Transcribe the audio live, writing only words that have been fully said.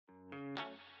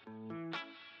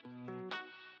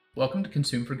Welcome to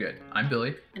Consume for Good. I'm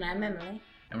Billy, And I'm Emily.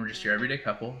 and we're just your everyday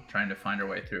couple trying to find our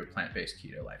way through a plant-based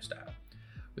keto lifestyle.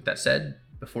 With that said,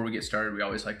 before we get started, we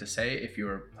always like to say if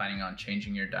you're planning on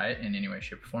changing your diet in any way,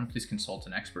 shape, or form, please consult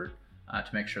an expert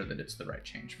to make sure that it's the right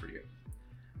change for you.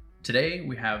 Today,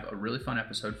 we have a really fun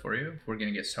episode for you. We're going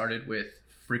to get started with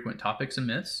frequent topics and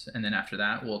myths, and then after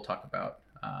that, we'll talk about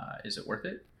is it worth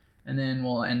it? And then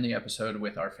we'll end the episode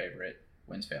with our favorite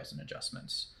wins, fails, and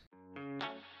adjustments.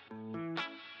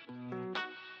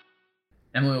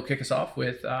 Emily will kick us off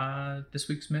with this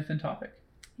week's myth and topic.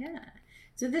 Yeah.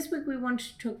 So this week we want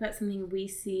to talk about something we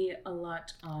see a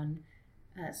lot on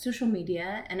social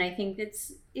media, and I think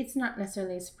it's not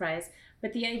necessarily a surprise,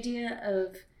 but the idea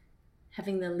of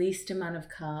having the least amount of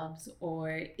carbs,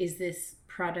 or is this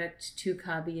product too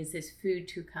carby? Is this food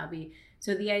too carby?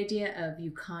 So the idea of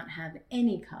you can't have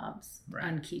any carbs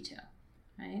on keto.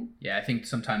 Right? Yeah, I think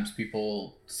sometimes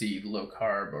people see low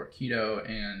carb or keto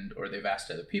or they've asked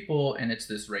other people, and it's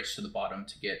this race to the bottom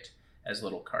to get as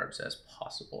little carbs as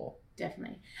possible.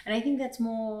 Definitely. And I think that's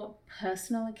more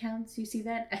personal accounts. You see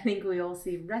that? I think we all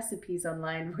see recipes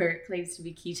online where it claims to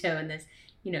be keto and there's,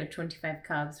 25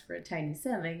 carbs for a tiny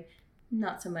serving.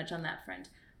 Not so much on that front.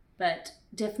 But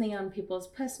definitely on people's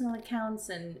personal accounts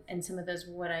and some of those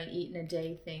what I eat in a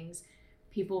day things,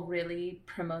 people really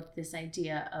promote this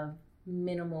idea of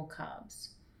minimal carbs.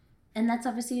 And that's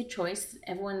obviously a choice.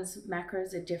 Everyone's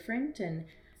macros are different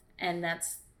and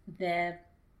that's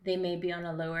they may be on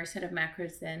a lower set of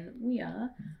macros than we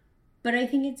are. But I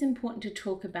think it's important to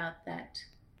talk about that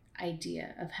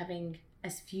idea of having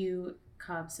as few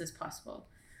carbs as possible.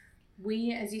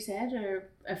 We, as you said,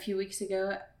 a few weeks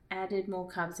ago added more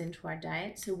carbs into our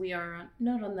diet. So we are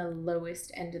not on the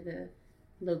lowest end of the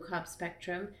low carb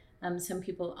spectrum. Some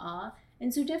people are.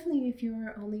 And so definitely if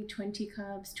you're only 20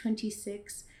 carbs,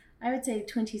 26, I would say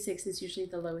 26 is usually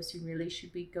the lowest you really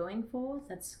should be going for.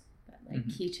 That's like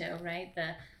keto, right?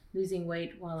 The losing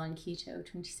weight while on keto,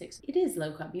 26. It is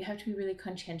low carb. You have to be really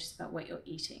conscientious about what you're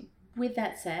eating. With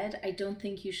that said, I don't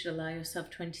think you should allow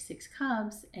yourself 26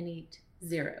 carbs and eat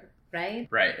 0, right?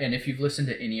 Right. And if you've listened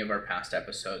to any of our past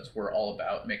episodes, we're all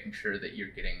about making sure that you're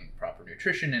getting proper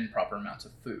nutrition and proper amounts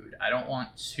of food. I don't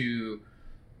want to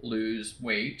lose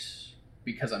weight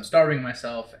because I'm starving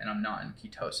myself and I'm not in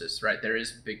ketosis, right? There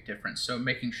is a big difference. So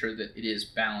making sure that it is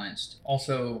balanced.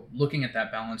 Also, looking at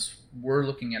that balance, we're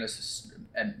looking at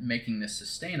making this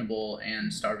sustainable,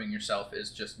 and starving yourself is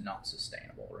just not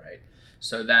sustainable, right?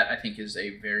 So that, I think, is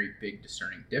a very big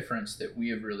discerning difference that we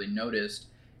have really noticed.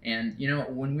 And,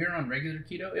 when we were on regular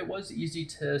keto, it was easy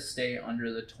to stay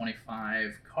under the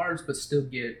 25 carbs, but still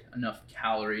get enough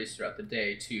calories throughout the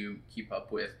day to keep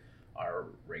up with our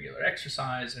regular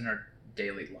exercise and our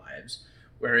daily lives.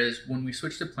 Whereas when we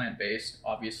switch to plant-based,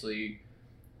 obviously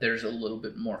there's a little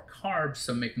bit more carbs,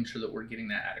 so making sure that we're getting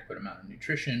that adequate amount of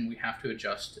nutrition, we have to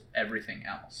adjust everything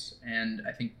else. And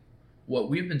I think what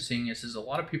we've been seeing is a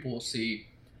lot of people will see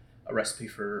a recipe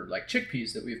for like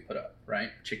chickpeas that we've put up, right?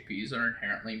 Chickpeas are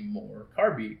inherently more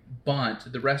carby, but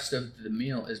the rest of the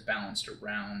meal is balanced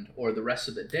around, or the rest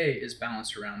of the day is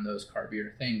balanced around those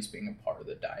carbier things being a part of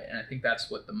the diet. And I think that's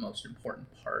what the most important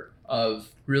part of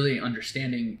really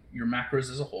understanding your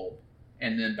macros as a whole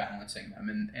and then balancing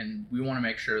them. And we want to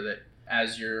make sure that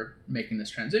as you're making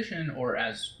this transition, or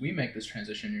as we make this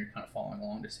transition, you're kind of following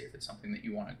along to see if it's something that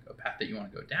you want to, a path that you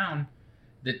want to go down,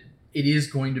 that it is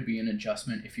going to be an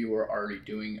adjustment if you were already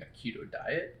doing a keto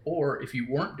diet, or if you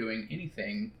weren't doing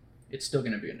anything, it's still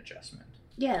going to be an adjustment.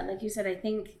 Yeah, like you said, I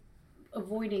think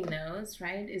avoiding those,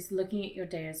 right, is looking at your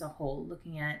day as a whole,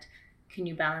 looking at, can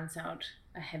you balance out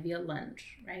a heavier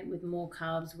lunch, right, with more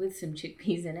carbs, with some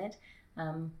chickpeas in it,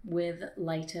 with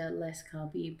lighter, less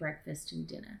carby breakfast and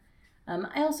dinner.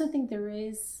 I also think there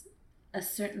is a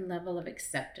certain level of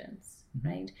acceptance,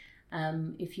 right?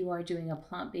 If you are doing a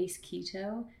plant-based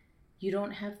keto, you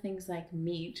don't have things like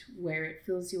meat where it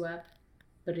fills you up,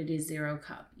 but it is 0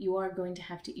 carb. You are going to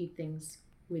have to eat things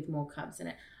with more carbs in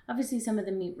it. Obviously, some of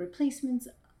the meat replacements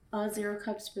are 0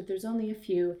 carbs, but there's only a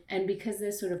few. And because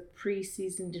they're sort of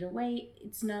pre-seasoned in a way,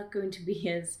 it's not going to be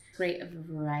as great of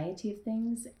a variety of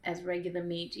things as regular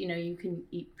meat. You can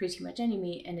eat pretty much any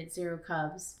meat and it's 0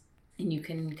 carbs, and you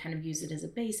can kind of use it as a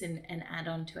base and add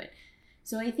on to it.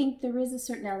 So I think there is a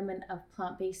certain element of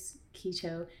plant-based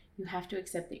keto. You have to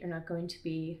accept that you're not going to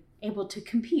be able to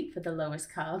compete for the lowest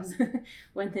carbs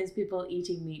when there's people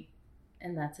eating meat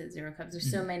and that's at 0 carbs.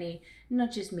 There's so many,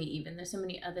 not just meat even, there's so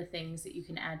many other things that you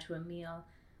can add to a meal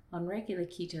on regular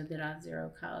keto that are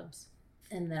 0 carbs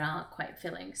and that aren't quite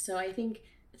filling. So I think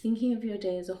thinking of your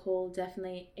day as a whole,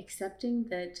 definitely accepting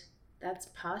that that's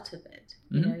part of it.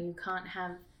 You can't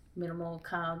have minimal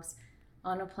carbs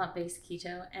on a plant-based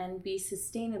keto and be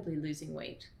sustainably losing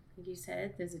weight. Like you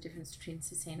said, there's a difference between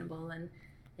sustainable and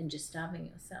just starving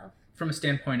yourself. From a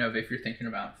standpoint of, if you're thinking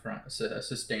about from a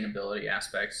sustainability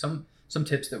aspect, some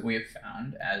tips that we have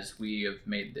found as we have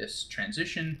made this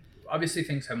transition. Obviously,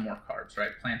 things have more carbs,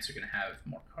 right? Plants are going to have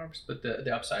more carbs, but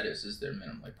the upside is they're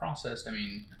minimally processed. I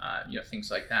mean, things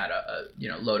like that.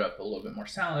 Load up a little bit more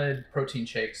salad. Protein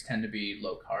shakes tend to be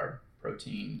low carb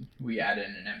protein. We add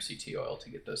in an MCT oil to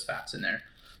get those fats in there.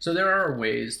 So there are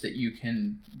ways that you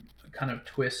can kind of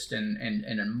twist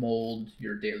and mold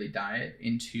your daily diet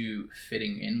into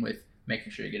fitting in with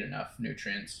making sure you get enough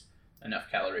nutrients, enough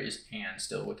calories, and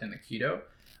still within the keto.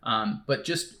 But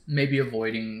just maybe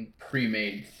avoiding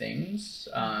pre-made things.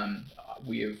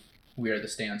 We are the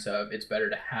stance of it's better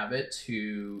to have it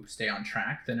to stay on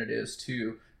track than it is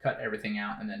to cut everything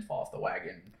out and then fall off the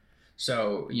wagon.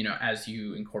 So, as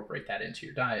you incorporate that into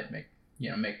your diet,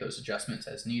 make those adjustments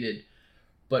as needed.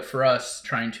 But for us,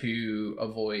 trying to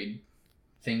avoid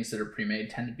things that are pre-made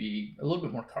tend to be a little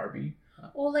bit more carby.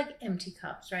 Or like empty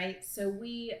cups, right? So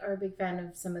we are a big fan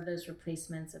of some of those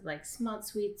replacements of like Smart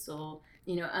Sweets or,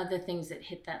 other things that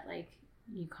hit that, like,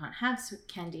 you can't have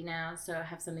candy now, so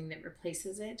have something that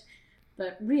replaces it.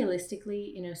 But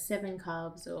realistically, 7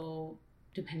 carbs, or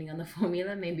depending on the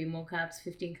formula, maybe more carbs,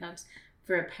 15 carbs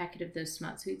for a packet of those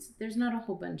Smart Sweets, there's not a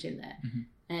whole bunch in there. Mm-hmm.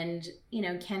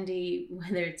 And, candy,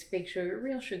 whether it's fake sugar,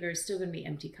 real sugar, is still going to be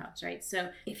empty carbs, right? So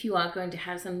if you are going to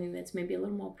have something that's maybe a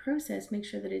little more processed, make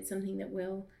sure that it's something that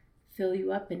will fill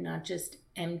you up and not just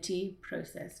empty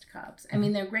processed carbs. I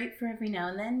mean, they're great for every now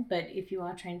and then, but if you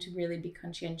are trying to really be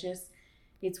conscientious,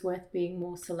 it's worth being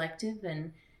more selective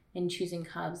and choosing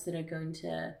carbs that are going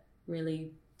to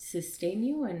really sustain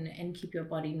you and keep your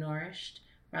body nourished,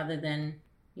 rather than,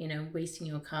 wasting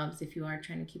your carbs if you are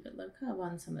trying to keep it low carb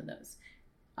on some of those.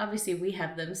 Obviously, we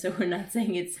have them, so we're not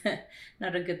saying it's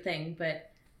not a good thing,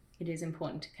 but it is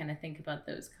important to kind of think about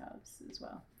those carbs as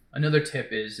well. Another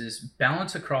tip is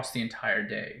balance across the entire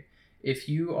day. If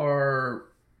you are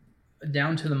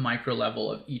down to the micro level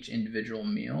of each individual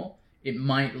meal, it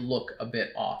might look a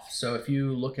bit off. So if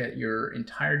you look at your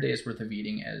entire day's worth of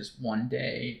eating as one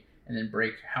day, and then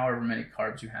break however many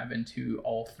carbs you have into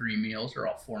all 3 meals or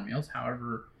all 4 meals,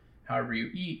 however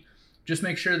you eat, just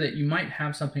make sure that you might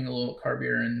have something a little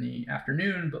carbier in the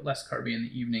afternoon, but less carby in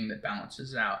the evening that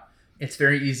balances out. It's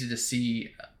very easy to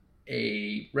see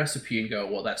a recipe and go,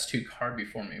 well, that's too carby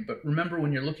for me. But remember,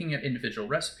 when you're looking at individual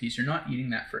recipes, you're not eating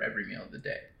that for every meal of the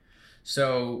day.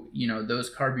 So,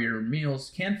 those carbier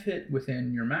meals can fit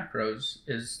within your macros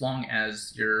as long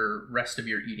as your rest of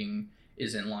your eating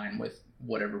is in line with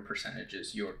whatever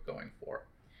percentages you're going for.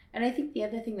 And I think the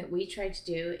other thing that we try to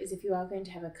do is, if you are going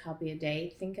to have a carby a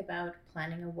day, think about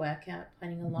planning a workout,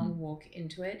 planning a long walk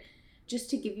into it, just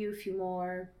to give you a few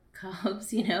more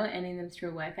carbs, ending them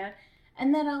through a workout.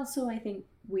 And that also, I think,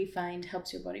 we find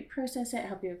helps your body process it,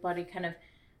 help your body kind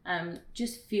of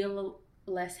just feel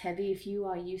less heavy. If you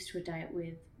are used to a diet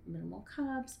with minimal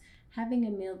carbs, having a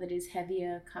meal that is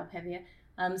heavier, carb heavier,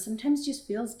 sometimes just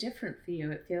feels different for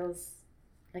you. It feels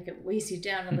like it weighs you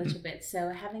down a little bit. So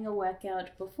having a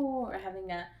workout before or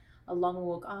having a long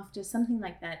walk after, something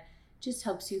like that, just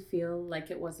helps you feel like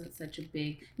it wasn't such a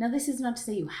big... Now, this is not to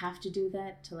say you have to do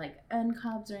that to like earn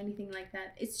carbs or anything like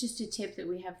that. It's just a tip that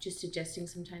we have, just adjusting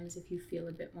sometimes if you feel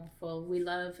a bit more full. We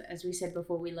love, as we said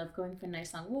before, we love going for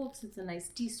nice long walks. It's a nice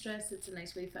de-stress. It's a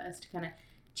nice way for us to kind of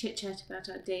chit-chat about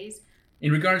our days.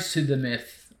 In regards to the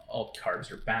myth, all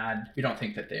carbs are bad, we don't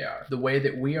think that they are. The way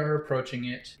that we are approaching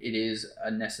it, it is a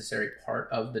necessary part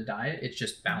of the diet. It's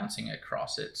just balancing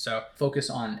across it. So focus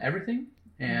on everything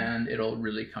and it'll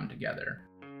really come together.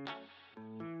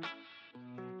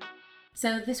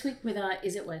 So this week with our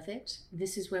Is It Worth It?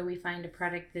 This is where we find a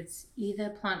product that's either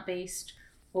plant-based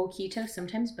or keto,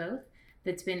 sometimes both,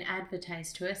 that's been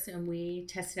advertised to us, and we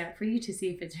test it out for you to see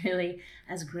if it's really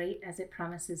as great as it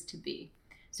promises to be.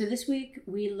 So this week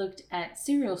we looked at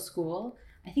Cereal School.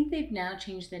 I think they've now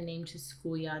changed their name to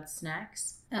Schoolyard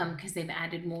Snacks because they've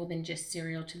added more than just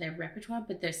cereal to their repertoire,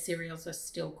 but their cereals are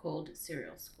still called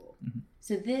Cereal School. Mm-hmm.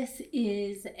 So this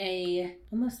is a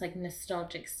almost like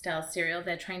nostalgic style cereal.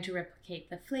 They're trying to replicate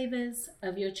the flavors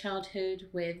of your childhood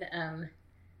with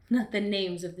not the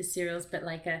names of the cereals, but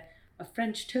like a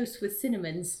French toast with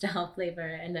cinnamon style flavor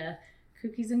and a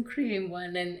cookies and cream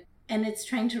one, and it's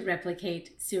trying to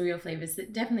replicate cereal flavors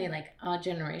that definitely like our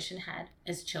generation had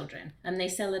as children. And they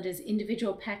sell it as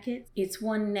individual packets. It's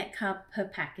 1 net carb per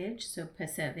package, so per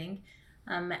serving.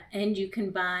 And you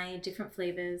can buy different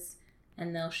flavors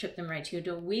and they'll ship them right to your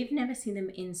door. We've never seen them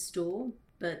in store,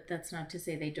 but that's not to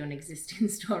say they don't exist in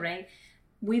store, right?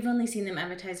 We've only seen them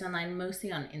advertised online,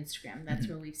 mostly on Instagram. That's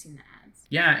where we've seen the ads.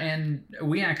 Yeah, and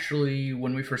we actually,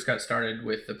 when we first got started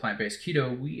with the plant-based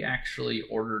keto, we actually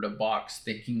ordered a box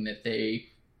thinking that they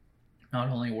not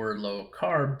only were low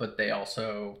carb, but they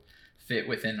also fit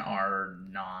within our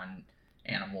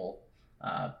non-animal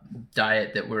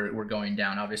diet that we're going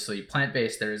down. Obviously,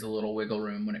 plant-based, there is a little wiggle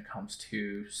room when it comes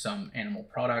to some animal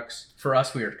products. For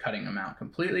us, we are cutting them out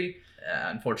completely.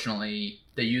 Unfortunately,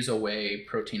 they use a whey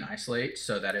protein isolate,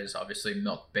 so that is obviously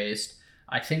milk-based.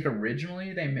 I think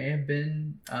originally they may have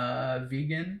been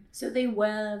vegan. So they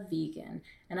were vegan,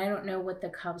 and I don't know what the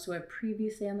carbs were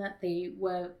previously on that. They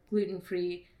were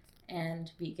gluten-free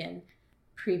and vegan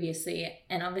previously,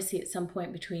 and obviously at some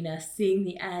point between us seeing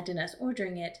the ad and us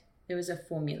ordering it, there was a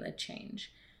formula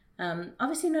change.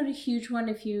 Obviously not a huge one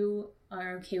if you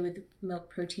are okay with milk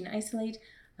protein isolate.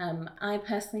 I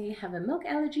personally have a milk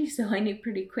allergy, so I knew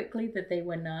pretty quickly that they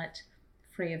were not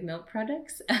free of milk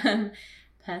products,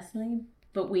 personally.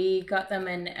 But we got them,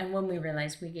 and when we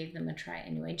realized, we gave them a try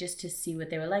anyway, just to see what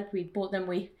they were like. We bought them.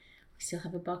 We still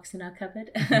have a box in our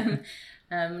cupboard.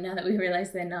 Now that we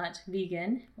realize they're not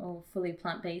vegan or fully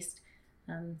plant-based.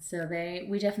 So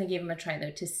we definitely gave them a try,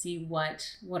 though, to see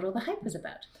what all the hype was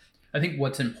about. I think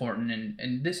what's important,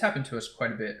 and this happened to us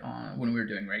quite a bit when we were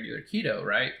doing regular keto,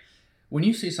 right? When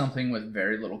you see something with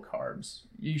very little carbs,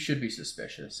 you should be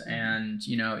suspicious. And,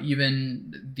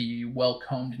 even the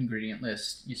well-combed ingredient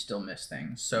list, you still miss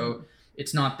things. So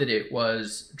it's not that it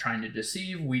was trying to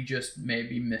deceive. We just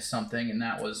maybe missed something, and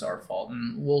that was our fault.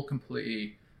 And we'll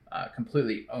completely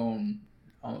own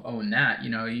that.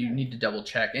 You need to double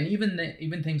check. And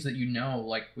even things that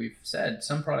like we've said,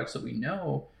 some products that we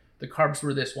know, the carbs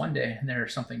were this one day, and they're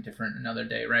something different another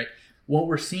day, right? What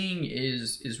we're seeing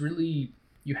is really,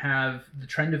 you have the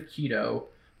trend of keto,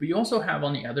 but you also have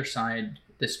on the other side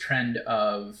this trend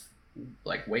of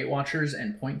like Weight Watchers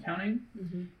and point counting.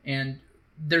 And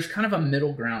there's kind of a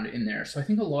middle ground in there. So I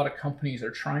think a lot of companies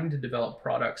are trying to develop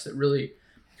products that really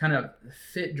kind of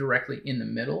fit directly in the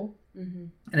middle.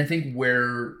 And I think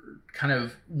where kind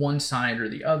of one side or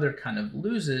the other kind of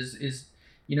loses is,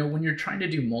 when you're trying to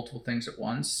do multiple things at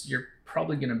once, you're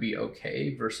probably going to be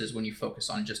okay versus when you focus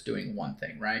on just doing one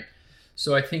thing, right?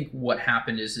 So I think what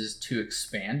happened is to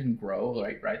expand and grow,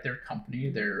 right? Their company,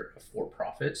 they're a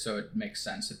for-profit, so it makes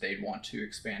sense that they'd want to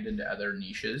expand into other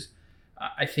niches.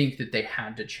 I think that they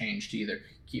had to change to either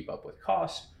keep up with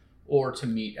cost or to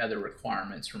meet other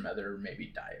requirements from other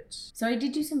maybe diets. So I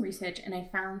did do some research, and I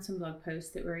found some blog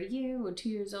posts that were a year or 2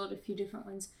 years old, a few different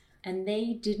ones, and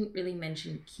they didn't really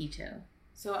mention keto.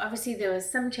 So obviously there was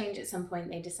some change at some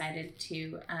point. They decided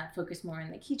to focus more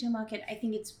on the keto market. I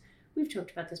think we've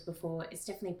talked about this before, it's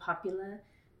definitely popular.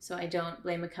 So I don't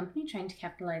blame a company trying to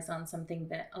capitalize on something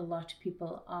that a lot of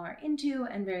people are into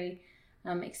and very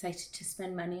excited to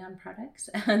spend money on products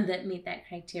that meet that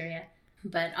criteria.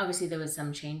 But obviously there was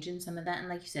some change in some of that. And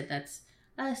like you said, that's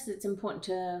us. It's important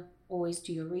to always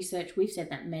do your research. We've said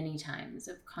that many times,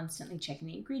 of constantly checking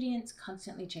the ingredients,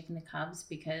 constantly checking the carbs,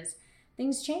 because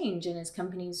things change. And as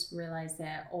companies realize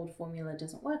their old formula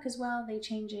doesn't work as well, they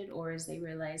change it. Or as they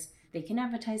realize they can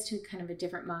advertise to kind of a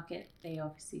different market, they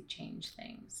obviously change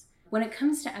things. When it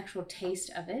comes to actual taste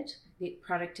of it, the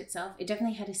product itself, it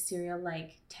definitely had a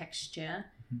cereal-like texture.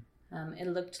 It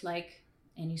looked like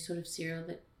any sort of cereal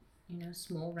that,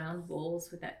 small round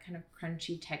balls with that kind of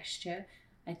crunchy texture.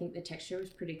 I think the texture was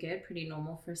pretty good, pretty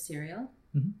normal for a cereal.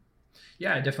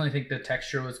 Yeah, I definitely think the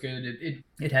texture was good.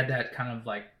 It had that kind of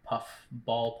like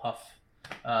ball puff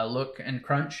look and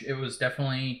crunch. It was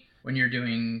definitely, when you're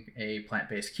doing a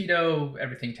plant-based keto,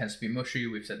 everything tends to be mushy.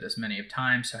 We've said this many of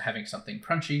times, so having something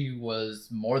crunchy was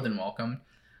more than welcome.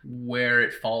 Where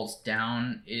it falls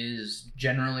down is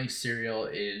generally cereal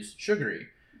is sugary.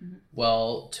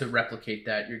 Well, to replicate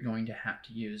that, you're going to have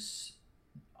to use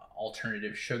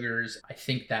alternative sugars. I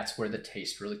think that's where the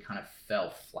taste really kind of fell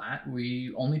flat.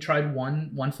 We only tried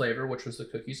one flavor, which was the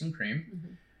cookies and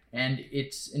cream. And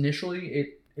it's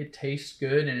initially, it tastes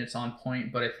good and it's on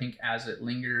point, but I think as it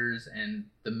lingers and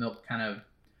the milk kind of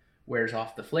wears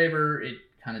off the flavor, it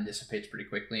kind of dissipates pretty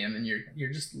quickly. And then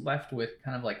you're just left with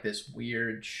kind of like this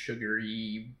weird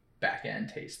sugary back end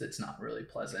taste that's not really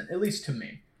pleasant, at least to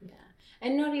me. Yeah.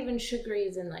 And not even sugary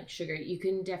as in like sugar. You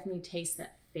can definitely taste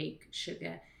that fake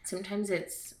sugar. Sometimes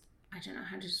it's, I don't know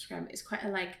how to describe it. It's quite a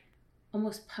like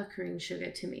almost puckering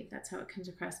sugar to me. That's how it comes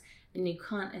across. And you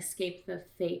can't escape the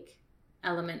fake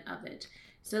element of it.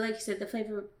 So like you said, the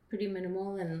flavor pretty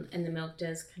minimal, and the milk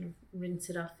does kind of rinse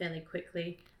it off fairly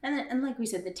quickly. And like we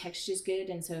said, the texture's good.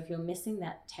 And so if you're missing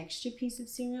that texture piece of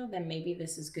cereal, then maybe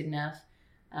this is good enough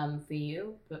for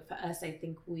you. But for us, I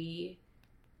think we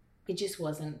it just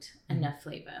wasn't enough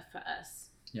flavor for us.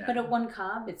 Yeah. But at 1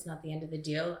 carb, it's not the end of the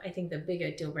deal. I think the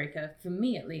bigger deal breaker, for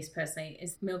me at least personally,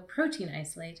 is milk protein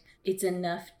isolate. It's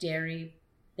enough dairy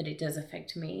that it does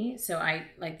affect me. So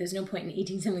there's no point in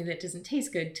eating something that doesn't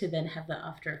taste good to then have the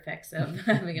after effects of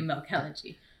having a milk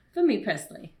allergy. For me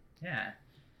personally. Yeah.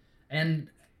 And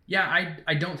yeah,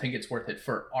 I don't think it's worth it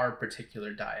for our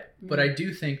particular diet. But I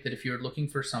do think that if you're looking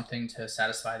for something to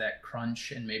satisfy that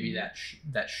crunch and maybe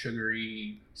that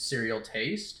sugary cereal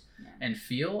taste and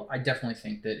feel, I definitely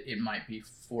think that it might be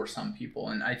for some people.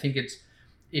 And I think it's,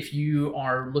 if you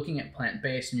are looking at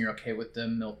plant-based and you're okay with the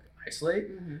milk isolate,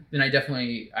 then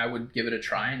I would give it a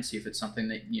try and see if it's something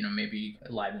that, you know, maybe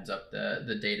livens up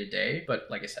the day-to-day. But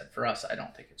like I said, for us, I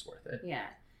don't think it's worth it. Yeah.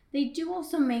 They do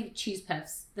also make cheese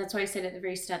puffs. That's why I said at the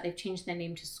very start, they've changed their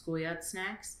name to Schoolyard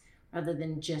Snacks rather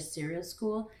than just Cereal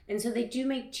School. And so they do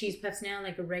make cheese puffs now,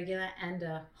 like a regular and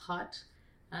a hot.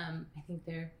 I think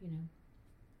they're, you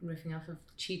know, riffing off of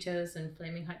Cheetos and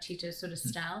Flaming Hot Cheetos sort of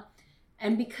style.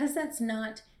 And because that's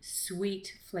not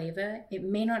sweet flavor, it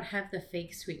may not have the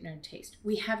fake sweetener taste.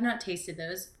 We have not tasted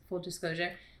those, full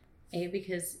disclosure. A,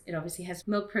 because it obviously has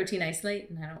milk protein isolate,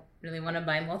 and I don't really want to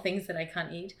buy more things that I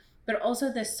can't eat. But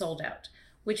also they're sold out,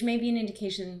 which may be an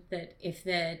indication that if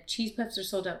the cheese puffs are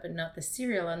sold out but not the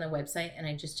cereal on the website, and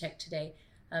I just checked today,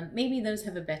 maybe those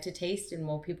have a better taste and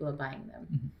more people are buying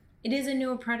them. It is a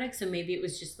newer product, so maybe it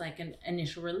was just like an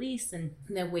initial release and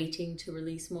they're waiting to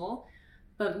release more.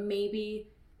 But maybe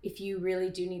if you really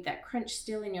do need that crunch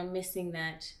still and you're missing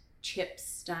that chip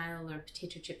style or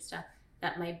potato chip style,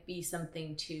 that might be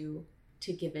something to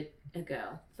give it a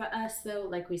go. For us though,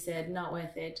 like we said, not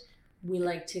worth it. We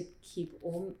like to keep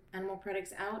all animal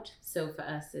products out, so for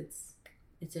us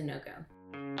it's a no-go.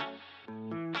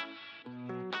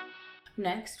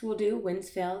 Next, we'll do wins,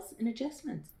 fails, and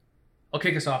adjustments. I'll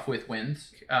kick us off with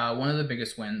wins. One of the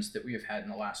biggest wins that we have had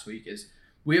in the last week is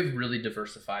we have really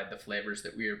diversified the flavors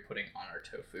that we are putting on our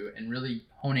tofu and really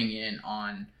honing in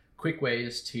on quick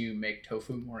ways to make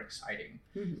tofu more exciting.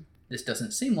 This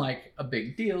doesn't seem like a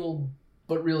big deal,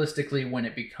 but realistically,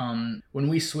 when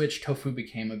we switched, tofu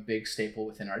became a big staple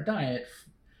within our diet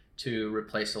to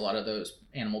replace a lot of those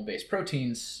animal-based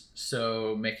proteins.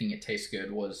 So making it taste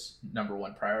good was number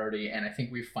one priority. And I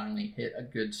think we've finally hit a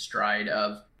good stride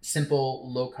of simple,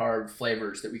 low-carb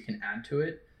flavors that we can add to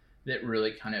it that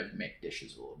really kind of make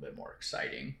dishes a little bit more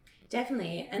exciting.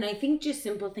 Definitely. And I think just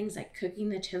simple things like cooking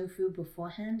the tofu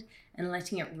beforehand and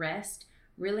letting it rest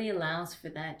really allows for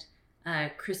that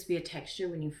crispier texture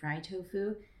when you fry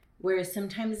tofu, whereas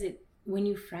sometimes when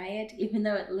you fry it, even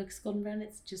though it looks golden brown,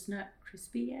 it's just not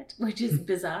crispy yet, which is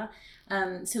bizarre.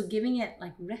 So giving it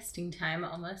like resting time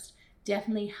almost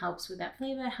definitely helps with that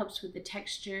flavor, helps with the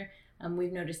texture.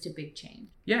 We've noticed a big change.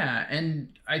 Yeah,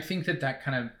 and I think that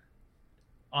kind of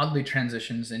oddly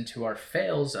transitions into our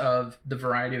fails of the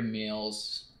variety of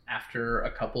meals after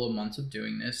a couple of months of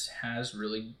doing this has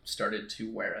really started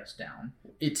to wear us down.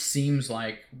 It seems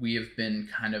like we have been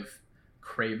kind of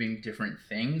craving different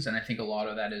things, and I think a lot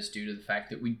of that is due to the fact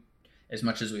that we, as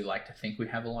much as we like to think we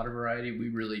have a lot of variety, we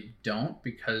really don't,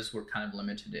 because we're kind of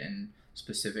limited in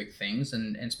specific things,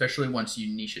 and especially once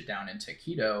you niche it down into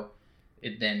keto,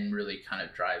 it then really kind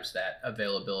of drives that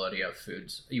availability of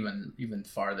foods even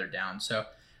farther down. So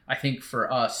I think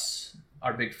for us,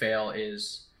 our big fail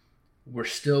is we're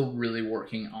still really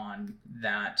working on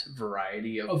that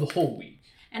variety of the whole week.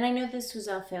 And I know this was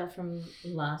our fail from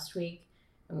last week,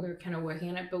 and we were kind of working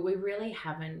on it, but we really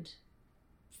haven't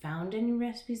found any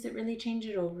recipes that really change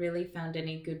it or really found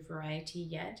any good variety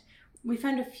yet. We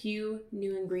found a few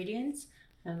new ingredients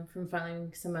from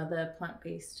following some other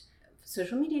plant-based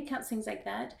social media accounts, things like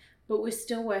that, but we're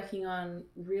still working on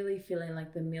really feeling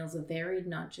like the meals are varied,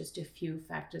 not just a few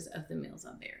factors of the meals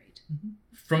are varied.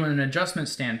 From an adjustment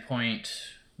standpoint,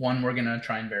 one, we're going to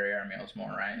try and vary our meals more,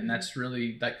 right? And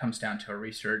that comes down to our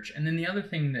research. And then the other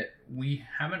thing that we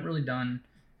haven't really done,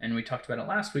 and we talked about it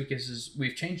last week, is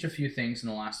we've changed a few things in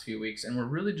the last few weeks, and we're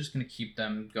really just going to keep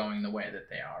them going the way that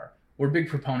they are. We're big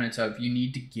proponents of you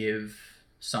need to give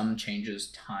some changes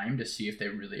time to see if they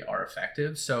really are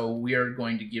effective. So we are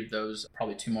going to give those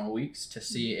probably 2 more weeks to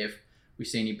see if we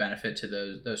see any benefit to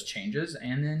those changes,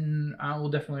 and then we'll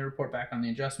definitely report back on the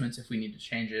adjustments if we need to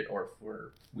change it or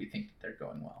if we think that they're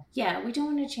going well. Yeah, we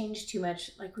don't want to change too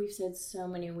much. Like we've said so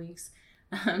many weeks,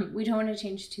 we don't want to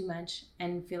change too much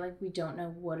and feel like we don't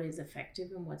know what is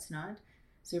effective and what's not.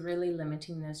 So really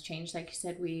limiting those changes. Like you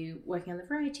said, we're working on the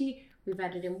variety. We've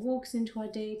added in walks into our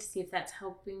day to see if that's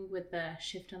helping with the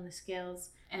shift on the scales.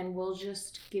 And we'll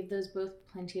just give those both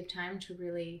plenty of time to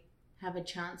really have a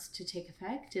chance to take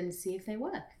effect and see if they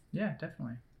work. Yeah,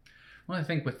 definitely. Well, I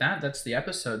think with that, that's the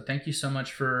episode. Thank you so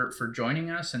much for joining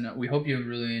us, and we hope you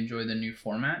really enjoy the new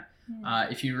format.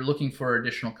 If you're looking for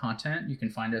additional content, you can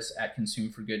find us at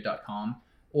consumeforgood.com,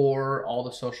 or all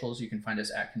the socials. You can find us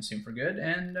at consumeforgood,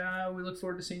 and we look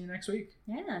forward to seeing you next week.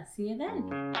 Yeah, see you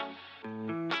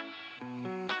then.